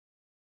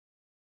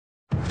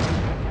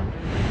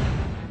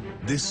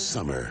This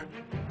summer,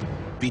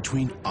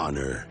 between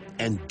honor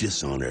and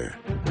dishonor,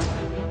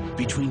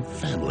 between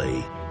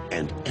family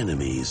and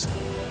enemies,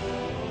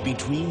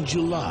 between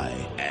July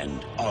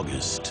and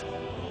August,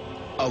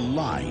 a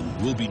line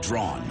will be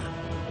drawn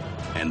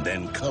and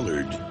then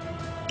colored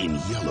in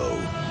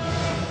yellow.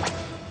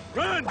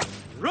 Run!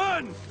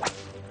 Run!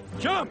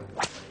 Jump!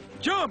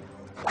 Jump!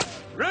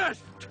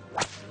 Rest!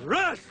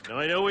 Rest! Now,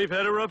 I know we've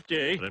had a rough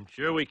day, but I'm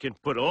sure we can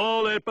put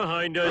all that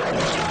behind us.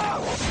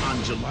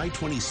 On July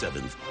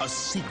 27th, a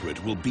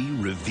secret will be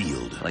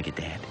revealed. Look at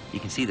that. You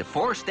can see the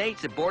 4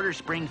 states that border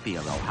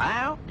Springfield: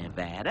 Ohio,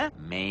 Nevada,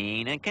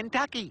 Maine, and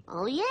Kentucky.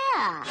 Oh,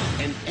 yeah.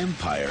 An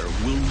empire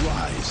will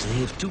rise. I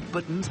have 2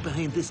 buttons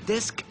behind this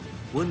desk.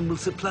 One will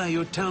supply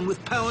your town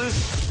with power.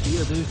 The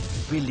other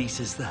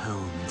releases the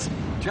hounds.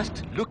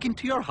 Just look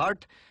into your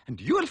heart, and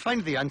you will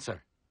find the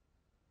answer.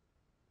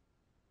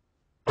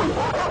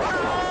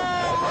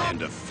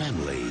 And a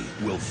family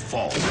will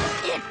fall.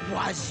 It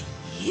was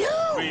you!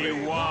 We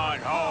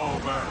want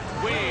Homer!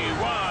 We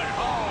want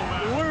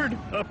Homer! The word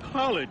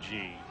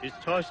apology is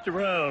tossed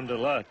around a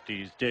lot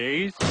these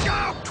days.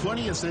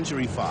 20th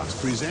Century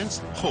Fox presents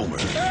Homer,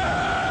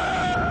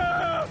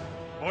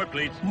 More,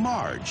 please.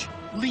 Marge,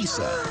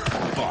 Lisa,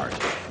 Bart,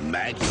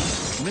 Maggie,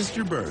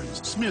 Mr.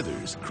 Burns,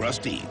 Smithers,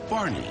 Krusty,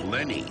 Barney,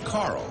 Lenny,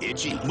 Carl,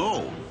 Itchy,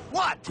 Moe.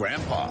 What?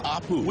 Grandpa,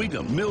 Apu,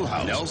 Wiggum,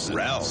 Milhouse, Nelson,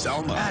 Ralph,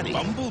 Selma, Patty,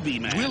 Bumblebee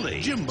Man, Willie,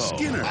 Jimbo,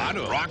 Skinner,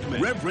 Otto,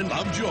 Brockman, Reverend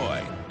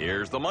Lovejoy.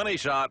 Here's the money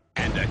shot.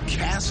 And a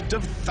cast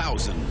of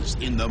thousands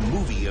in the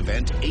movie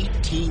event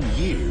 18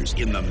 years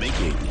in the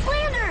making.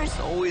 Flanders!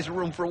 Always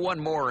room for one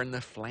more in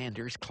the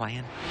Flanders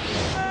clan.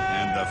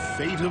 And the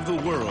fate of the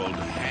world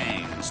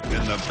hangs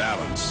in the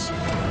balance.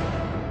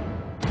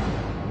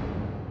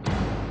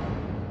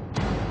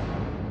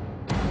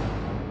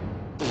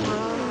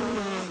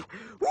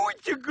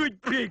 Who's a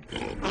good pig?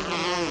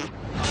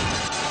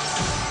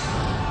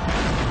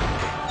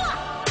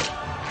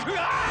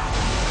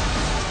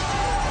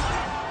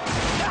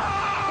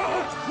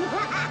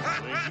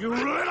 You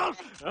little,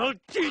 I'll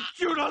teach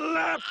you to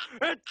laugh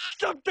at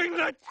something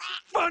that's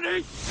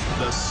funny.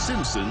 The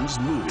Simpsons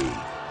movie.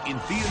 In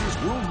theaters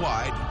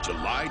worldwide,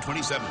 July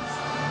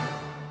 27th.